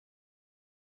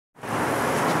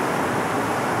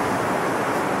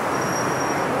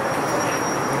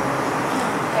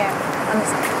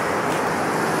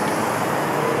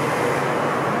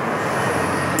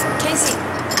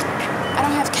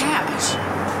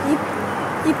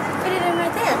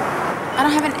I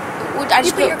don't have an... I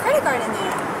just put your credit card in there.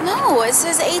 No, it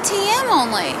says ATM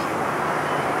only.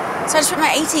 So I just put my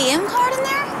ATM card in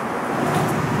there?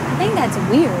 I think that's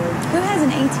weird. Who has an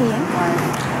ATM card?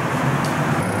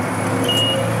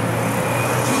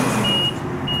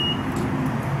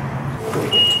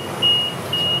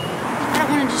 I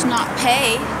don't want to just not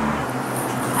pay.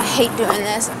 I hate doing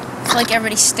this. I feel like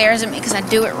everybody stares at me because I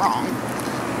do it wrong.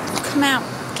 Come out,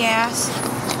 gas.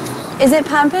 Is it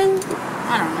pumping?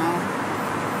 I don't know.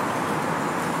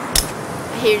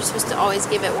 I hear you're supposed to always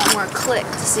give it one more click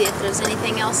to see if there's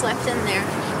anything else left in there.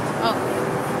 Oh.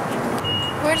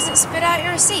 Where does it spit out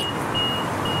your receipt?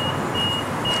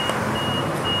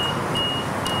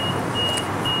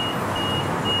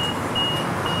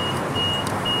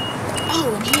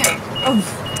 Oh, in here. Oh.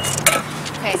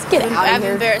 Okay, let's get out of here. I've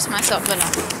embarrassed myself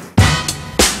enough.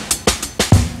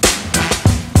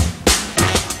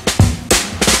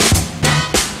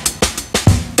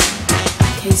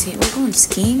 Casey, we're going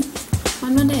skiing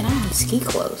on Monday and I don't have ski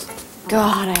clothes.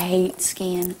 God, I hate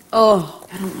skiing. Oh.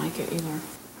 I don't like it either.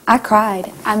 I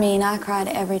cried. I mean, I cried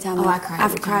every time. I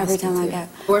cry every time I go.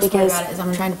 The worst part about it is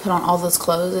I'm trying to put on all those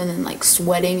clothes and then like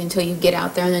sweating until you get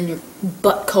out there and then you're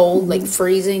butt cold, like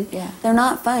freezing. Yeah, they're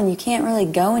not fun. You can't really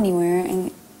go anywhere,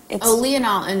 and it's. Oh, Lee and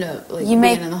I'll end up like being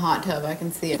in the hot tub. I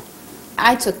can see it.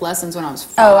 I took lessons when I was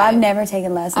 5. Oh, I've never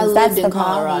taken lessons. I That's lived in the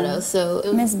Colorado, problem. so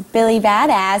Miss Billy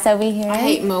Badass over here. I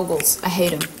hate moguls. I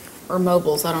hate them. Or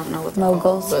mobiles. I don't know what they're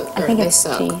moguls. called, but I think they it's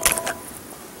suck. G.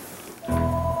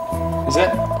 Is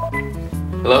that?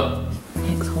 Hello?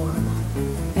 It's horrible.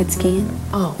 It's skiing?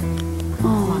 Oh.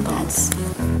 Oh, that's...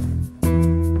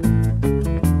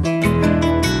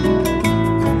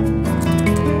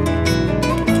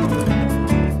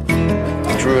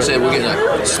 Drew said we're getting a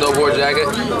snowboard jacket.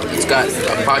 It's got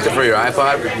a pocket for your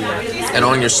iPod, and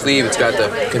on your sleeve it's got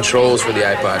the controls for the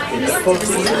iPod.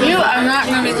 You are not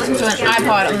going to be listening to an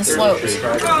iPod on the slopes.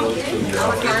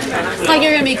 Like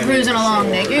you're going to be cruising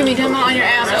along, Nick. You're going to be jumping on your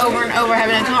ass over and over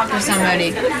having to talk to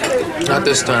somebody. Not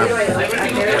this time.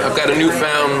 I've got a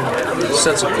newfound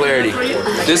sense of clarity.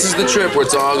 This is the trip where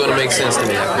it's all going to make sense to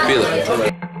me. I can feel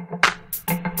it.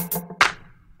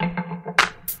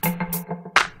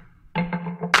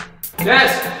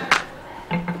 Yes!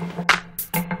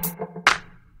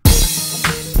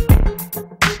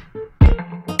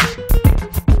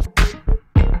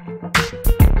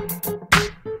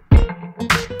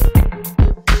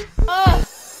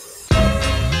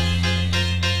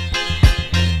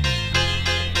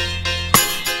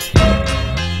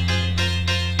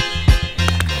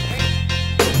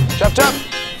 Chop, chop!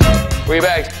 Where are your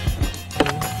bags?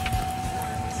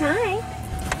 Hi.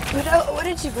 What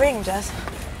did you bring, Jess?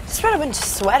 Just brought a bunch of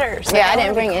sweaters. Yeah, I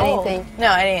didn't bring anything. No,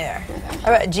 I didn't either. I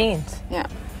brought jeans. Yeah.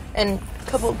 And a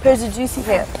couple of pairs of juicy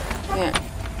pants. Yeah.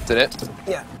 Is that it?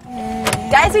 Yeah.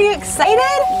 Guys, are you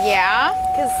excited? Yeah.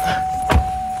 Because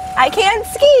I can't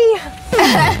ski.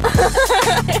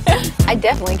 I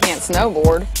definitely can't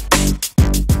snowboard.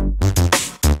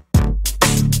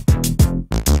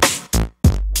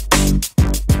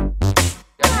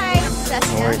 Hi,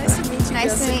 Jessica. Nice to meet you.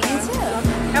 Nice to meet you too.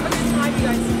 Have a good time, you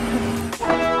guys.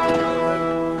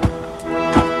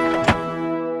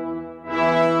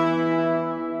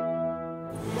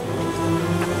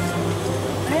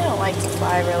 I don't like to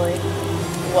fly, really.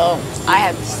 Well, I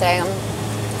have to say, I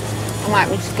might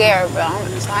be scared, but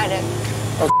I'm excited.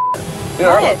 You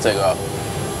are about to take off.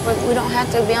 We don't have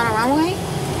to be on a runway.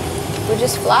 We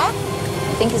just fly.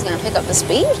 I think he's going to pick up the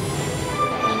speed.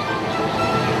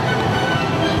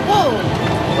 Whoa.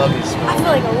 Love you, Small. I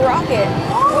feel like a rocket.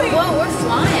 Whoa, we're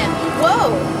flying.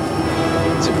 Whoa.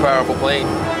 It's a powerful plane.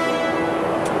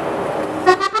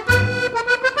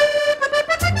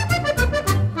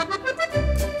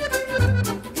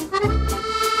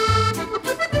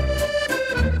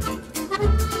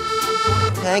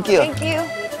 Thank you. Thank you.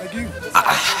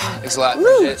 Thanks a lot.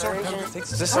 Appreciate it.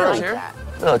 Is this our chair?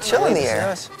 A little chill in the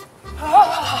air.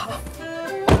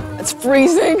 It's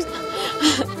freezing.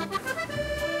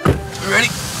 You ready?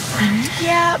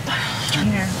 Yep.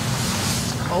 Here.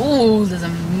 Oh, there's a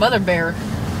mother bear.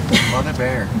 Mother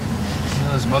bear. You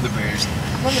know those mother bears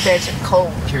Mother bears are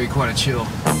cold. carry quite a chill.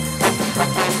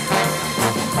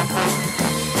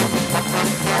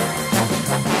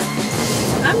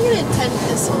 I'm going to attempt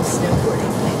this whole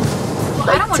snowboarding thing. Well,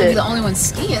 I don't want to be the only one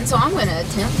skiing, so I'm going to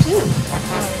attempt too.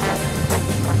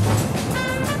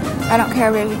 I don't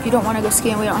care, baby. If you don't want to go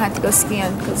skiing, we don't have to go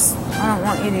skiing because I don't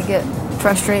want you to get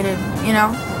frustrated, you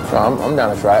know? So I'm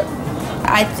down to try it.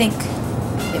 I think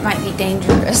it might be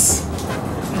dangerous.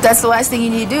 That's the last thing you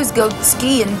need to do is go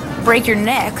ski and break your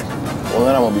neck. Well,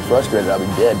 then I won't be frustrated. I'll be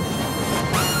dead.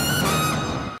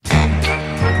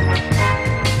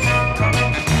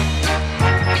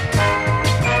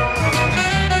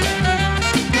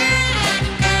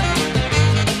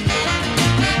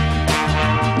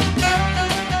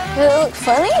 look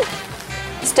funny?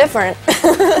 It's different.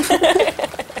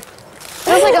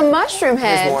 Feels like a mushroom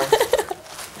There's head. more.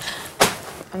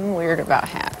 I'm weird about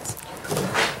hats.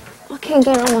 I can't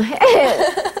get it on my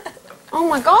head. Oh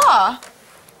my god.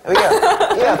 You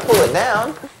gotta pull it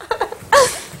down.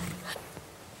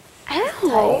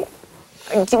 Ow.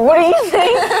 What do you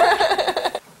think?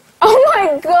 Oh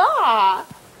my god.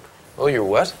 Oh, you're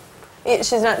what?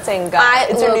 She's not saying God.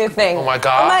 It's her new thing. Oh my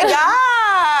God. Oh my God.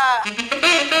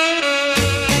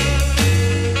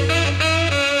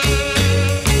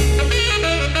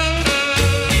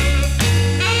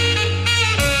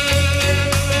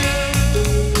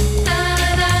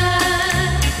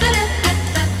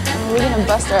 Are we gonna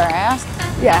bust our ass?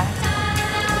 Yeah.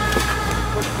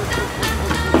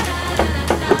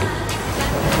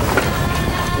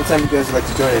 Anytime you guys would like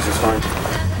to join us, it's fine.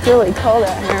 It's really cold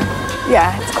out here.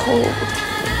 Yeah, it's cold.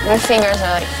 My fingers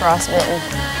are like frostbitten.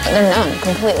 But they're numb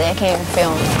completely. I can't even feel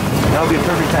them. Now would be a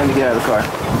perfect time to get out of the car.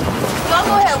 Y'all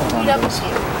go ahead, we'll meet up with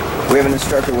you. We have an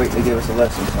instructor waiting to give us a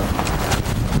lesson, so.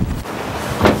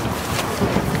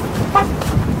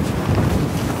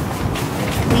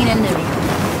 Lean into me.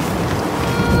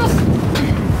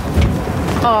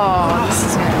 Oh, this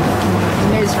is gonna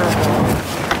be miserable.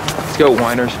 Let's go,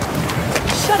 whiners.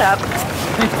 Shut up.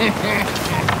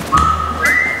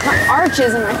 My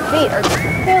arches and my feet are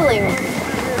killing me.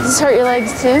 Does this hurt your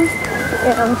legs too?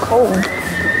 Yeah, I'm cold. You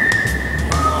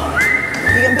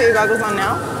can put your goggles on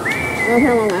now? I'm gonna put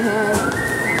them on my head.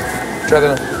 Try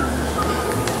that.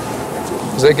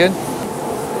 Is that good?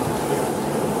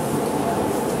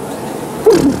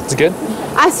 Is it good?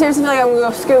 I seriously feel like I'm gonna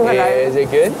go scuba diving. Is it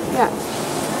good? Yeah.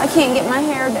 I can't get my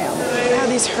hair down. Yeah,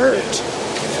 these hurt.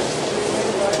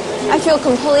 I feel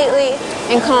completely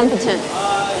incompetent.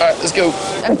 All right, let's go.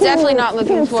 I'm definitely not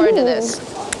looking forward to this.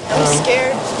 I'm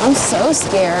scared. I'm so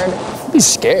scared. Don't be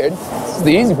scared. This is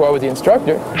the easy part with the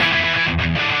instructor.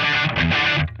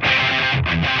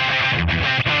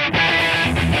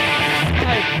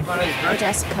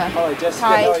 Jessica. Hello, Jessica.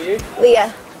 Hi. How are you?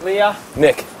 Leah. Leah.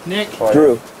 Nick. Nick.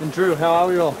 Drew. And Drew. How are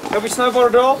we all? Have we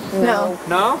snowboarded at all? No.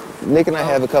 No? Nick and I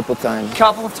have a couple times.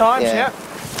 Couple of times, Yeah. yeah.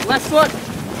 Left foot.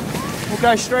 We'll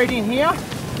go straight in here.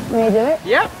 May I do it?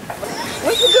 Yep.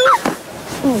 We can do it.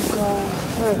 Oh god.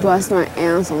 I'm gonna bust my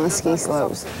ass on the ski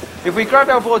slopes. If we grab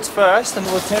our boards first, then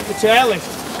we'll attempt the chairlift.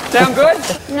 Sound good?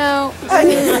 No.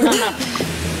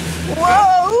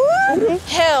 Whoa!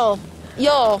 Hell.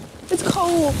 Y'all. It's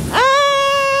cold. Ah!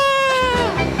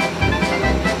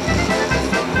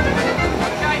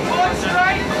 Okay, boards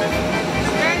straight.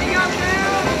 Standing up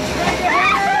now. Straight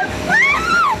ahead.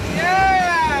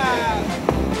 Yeah.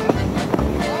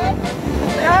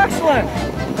 Excellent.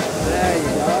 There you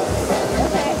go.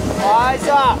 Eyes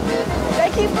up. Should I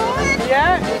keep going?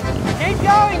 Yeah. Keep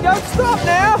going. Don't stop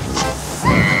now.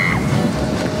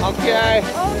 Okay.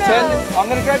 Oh no. I'm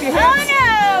going to grab your hips. Oh no!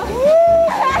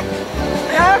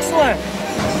 Excellent.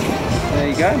 There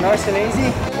you go. Nice and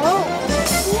easy.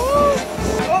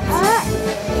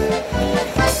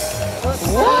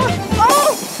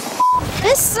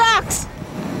 This sucks.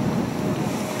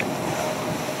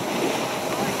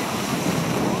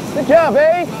 Good job,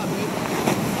 eh?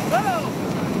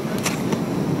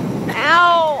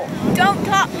 Ow. Don't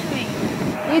talk to me.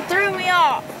 You threw me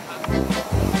off.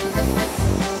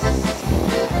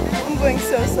 I'm going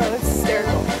so slow, it's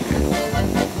hysterical.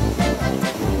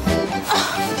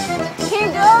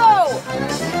 Can't go.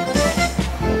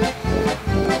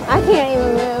 I can't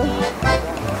even move.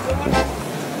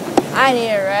 I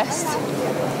need a rest.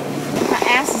 My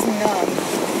ass is numb.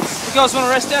 You guys want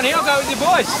to rest down here? I'll go with your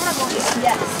boys.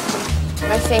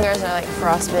 My fingers are like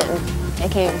frostbitten. I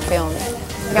can't even feel them.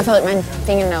 Like I feel like my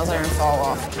fingernails are gonna fall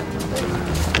off.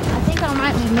 I think I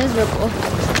might be miserable.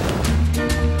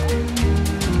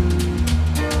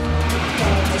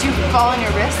 Did you fall on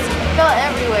your wrist? I felt it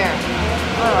everywhere.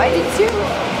 Oh, I did too.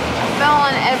 I fell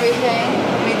on everything.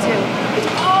 Me too.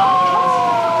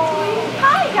 Oh!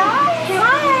 Hi, guys!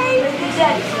 Hi!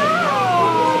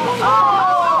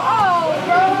 Oh,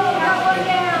 bro, got one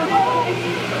down.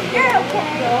 You're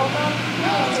okay.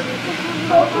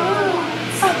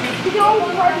 You can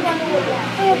always park down the way down.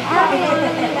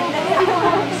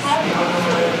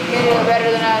 You're doing better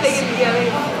than us. Take it together.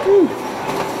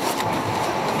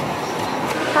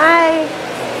 Hi.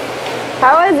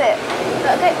 How is it?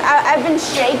 Okay, I've been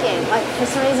shaking. Like, for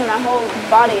some reason, my whole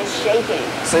body is shaking.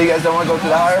 So you guys don't want to go to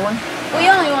the higher one? We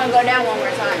only want to go down one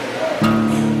more time.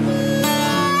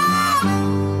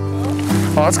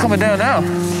 Oh, it's coming down now.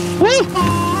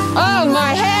 Oh,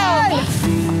 my head!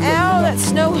 Ow, that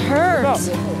snow hurts.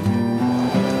 It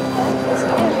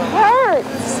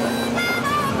hurts.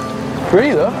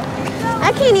 Pretty though.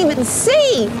 I can't even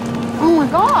see. Oh my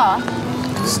God.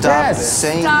 Stop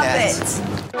saying Stop that. it.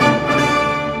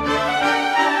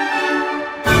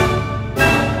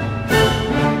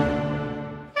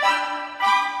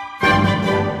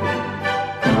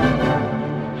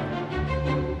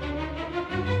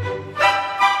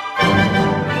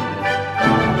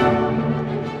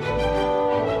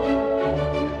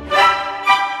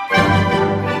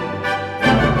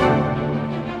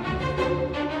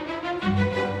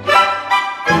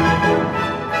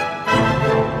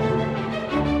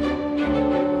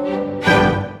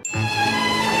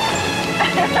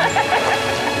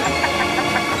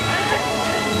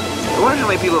 I wonder how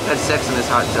many people have had sex in this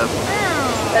hot tub.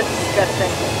 That's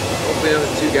disgusting. Hopefully the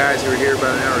two guys who were here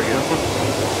about an hour ago.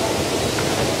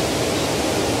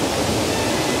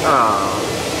 Oh.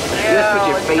 You just put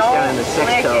your face down in the sex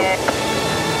tub.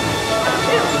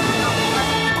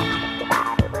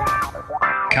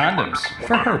 Condoms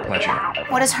for her pleasure.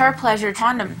 What is her pleasure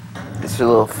condom? It's a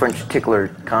little French tickler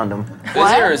condom. Is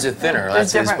it or is it thinner?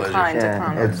 There's That's his different pleasure. kinds of Yeah,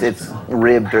 condoms. it's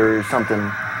ribbed or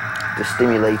something to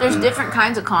stimulate There's the... different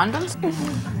kinds of condoms?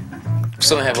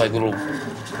 Some have like little,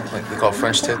 like they call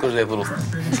French ticklers. They have little.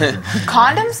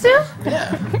 Condoms do?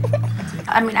 Yeah.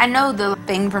 I mean, I know the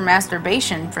thing for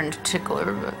masturbation, French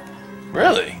tickler, but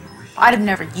Really? I'd have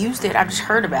never used it. I've just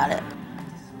heard about it.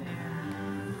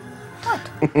 What?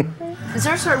 Is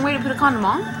there a certain way to put a condom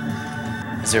on?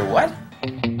 Is there what?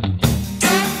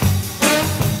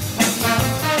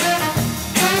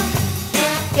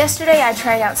 Yesterday I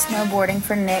tried out snowboarding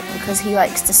for Nick because he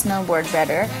likes to snowboard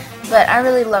better, but I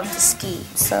really love to ski,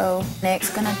 so Nick's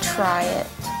gonna try it.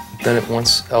 Done it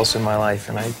once else in my life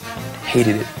and I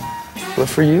hated it. But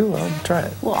for you, I'll try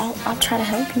it. Well, I'll try to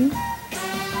help you.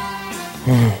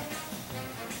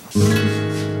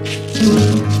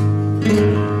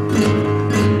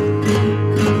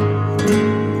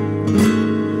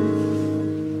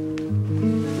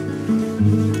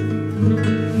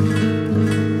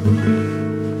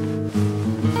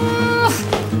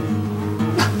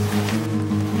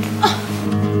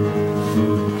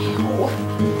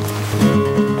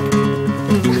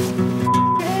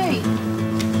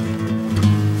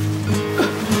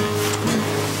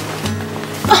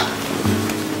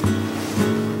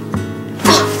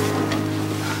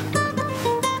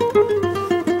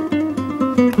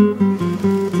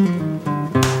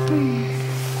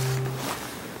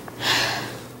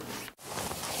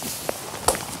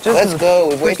 Let's go.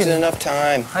 We've wasted enough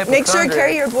time. Make sure to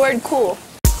carry your board cool.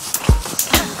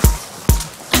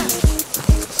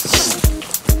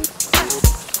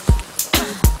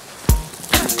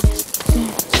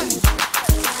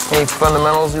 Any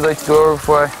fundamentals you'd like to go over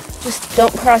before I... Just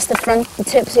don't cross the front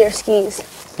tips of your skis.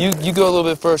 You go a little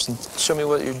bit first and show me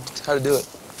how to do it.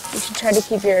 You should try to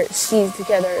keep your skis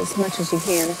together as much as you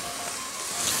can.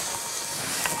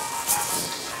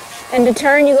 And to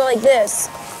turn, you go like this.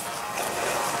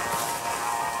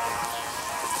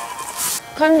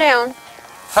 Come down.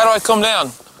 How do I come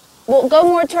down? Well, go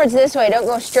more towards this way. Don't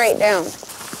go straight down.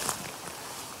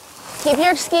 Keep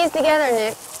your skis together,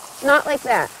 Nick. Not like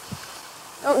that.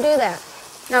 Don't do that.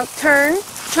 Now turn,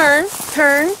 turn,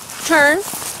 turn, turn.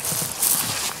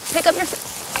 Pick up your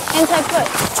inside foot.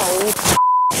 Oh,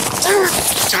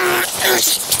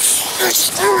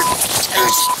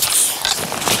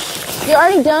 you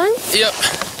already done? Yep.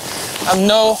 I have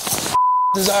no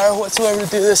desire whatsoever to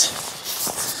do this.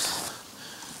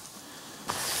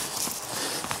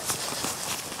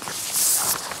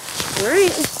 All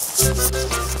right.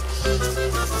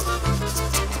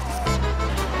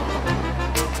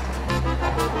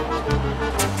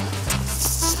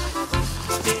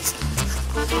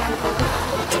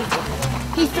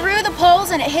 He threw the poles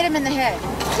and it hit him in the head.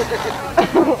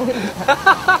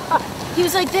 He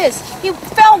was like this. He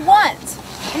fell once.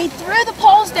 And he threw the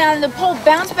poles down and the pole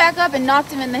bounced back up and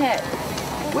knocked him in the head.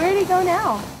 Where did he go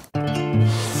now?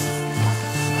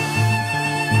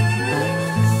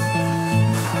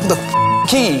 The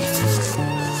key.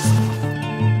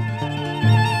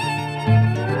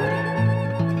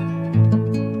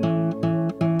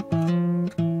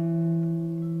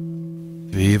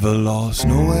 People lost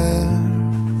nowhere.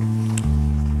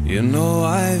 You know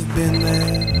I've been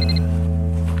there.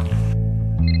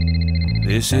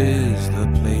 This is the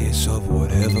place of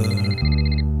whatever.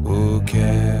 Who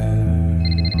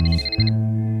cares?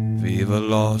 Fever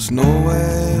lost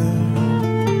nowhere.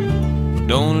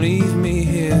 Don't leave me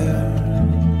here.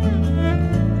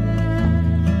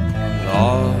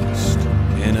 Lost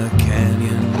in a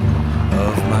canyon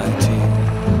of my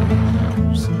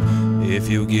tears. If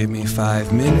you give me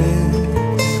 5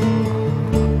 minutes,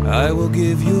 I will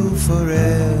give you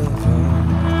forever.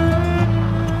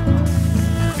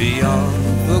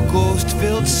 beyond the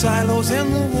ghost-filled silos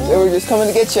and the walls. They were just coming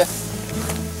to get you.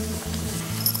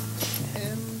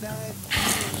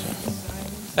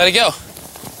 How'd it go?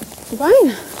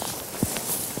 Fine.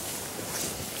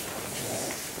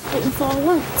 Didn't fall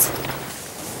once.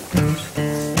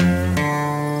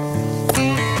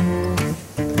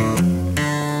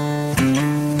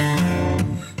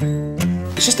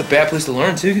 It's just a bad place to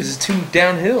learn too, because it's too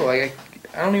downhill. Like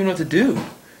I don't even know what to do.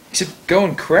 He said go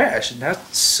and crash, and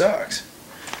that sucks.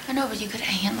 I know, but you could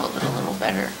have handled it a little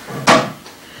better.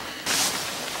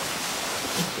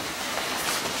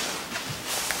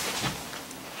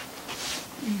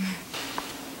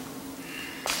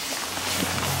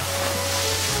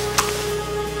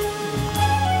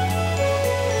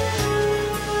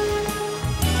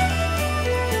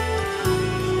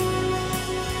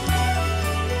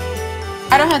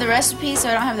 I don't have the recipe, so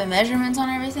I don't have the measurements on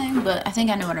everything, but I think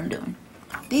I know what I'm doing.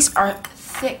 These are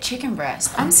thick chicken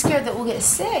breasts. I'm scared that we'll get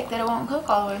sick, that it won't cook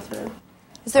all the way through.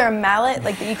 Is there a mallet,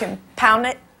 like that you can pound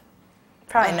it?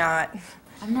 Probably not.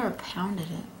 I've never pounded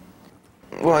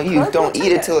it. Well, you don't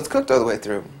eat it till it's cooked all the way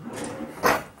through.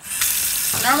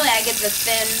 Normally I get the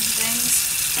thin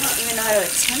things. I don't even know how to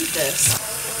attempt this.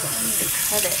 I need to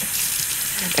cut it.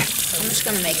 I'm just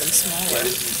gonna make them smaller.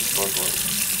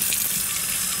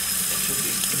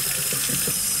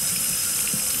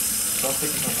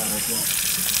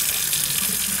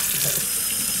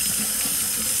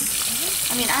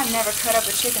 I mean, I've never cut up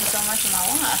a chicken so much in my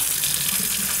life.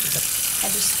 I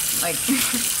just, like...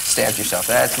 Stabbed yourself.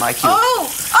 That's my cue. Oh!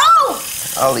 Oh!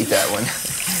 I'll eat that one.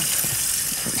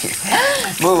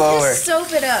 Move over. Just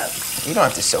soap it up. You don't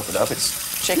have to soap it up.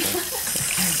 It's chicken.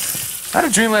 I had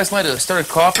a dream last night. I started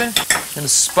coughing, and a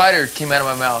spider came out of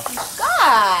my mouth.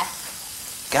 God!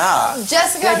 God.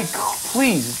 Jessica, Debbie,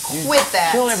 please. You're with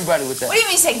that. killing everybody with that. What do you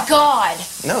mean say God?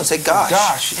 No, say gosh.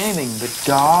 Gosh, anything but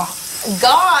gaw.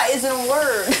 Gaw isn't a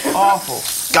word. Awful.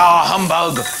 Gaw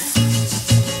humbug.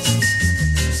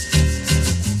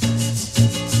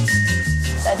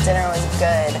 That dinner was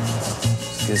good.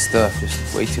 It's good stuff.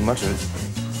 Just way too much of it.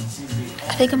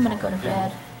 I think I'm gonna go to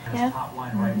bed. Yeah?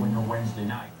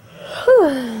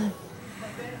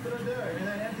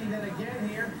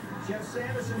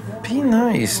 Be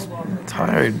nice. I'm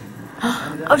tired.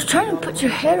 I was trying to put your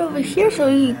head over here so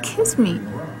you could kiss me.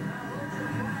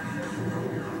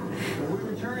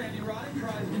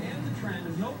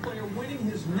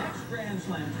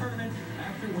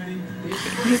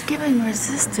 You're giving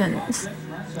resistance.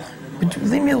 But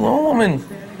leave me alone, woman.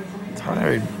 I'm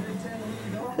tired.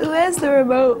 Who has the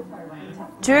remote?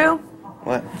 Drew?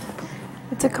 What?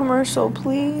 It's a commercial,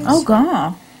 please. Oh,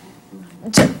 God.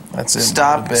 That's it.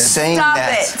 Stop saying Stop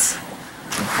that. it.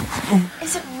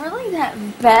 Is it really that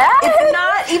bad? It's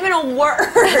not even a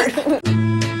word.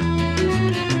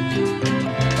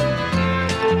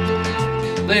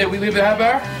 Leah, we leave a half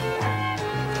hour?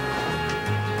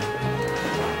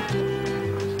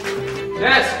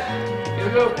 Yes! Here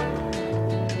we go.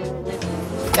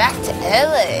 Back to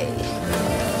LA.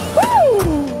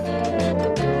 Woo!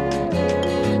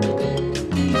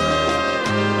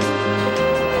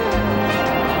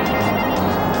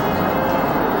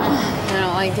 I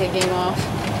don't like taking off.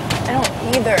 I don't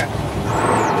either.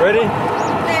 Ready?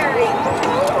 Very.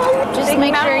 Just Big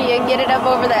make sure mountain. you get it up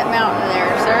over that mountain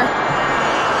there, sir.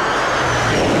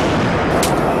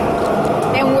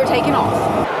 And we're taking off.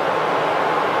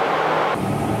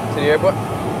 To the airport?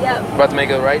 Yep. About to make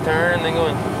a right turn and then go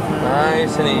in.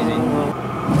 Nice and easy.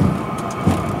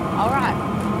 All right.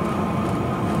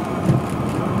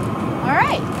 All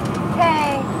right.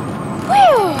 Okay.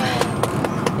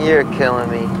 Whew. You're killing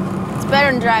me. It's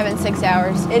better than driving 6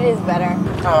 hours. It is better.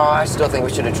 Oh, I still think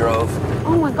we should have drove.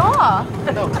 Oh my God.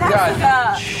 Oh,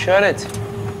 God. Shut it.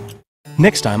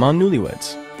 Next time on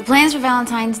Newlyweds. The plans for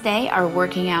Valentine's Day are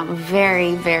working out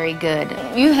very, very good.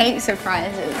 You hate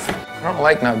surprises. I don't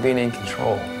like not being in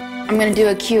control. I'm gonna do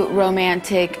a cute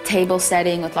romantic table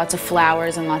setting with lots of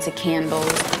flowers and lots of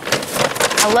candles.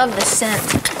 I love the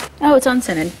scent. Oh, it's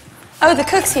unscented. Oh, the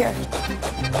cook's here.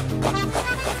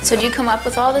 So did you come up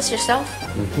with all this yourself?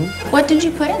 What did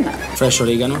you put in there? Fresh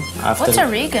oregano. What's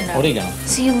oregano? Oregano.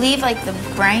 So you leave like the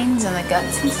brains and the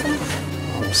guts and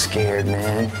stuff? I'm scared,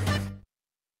 man.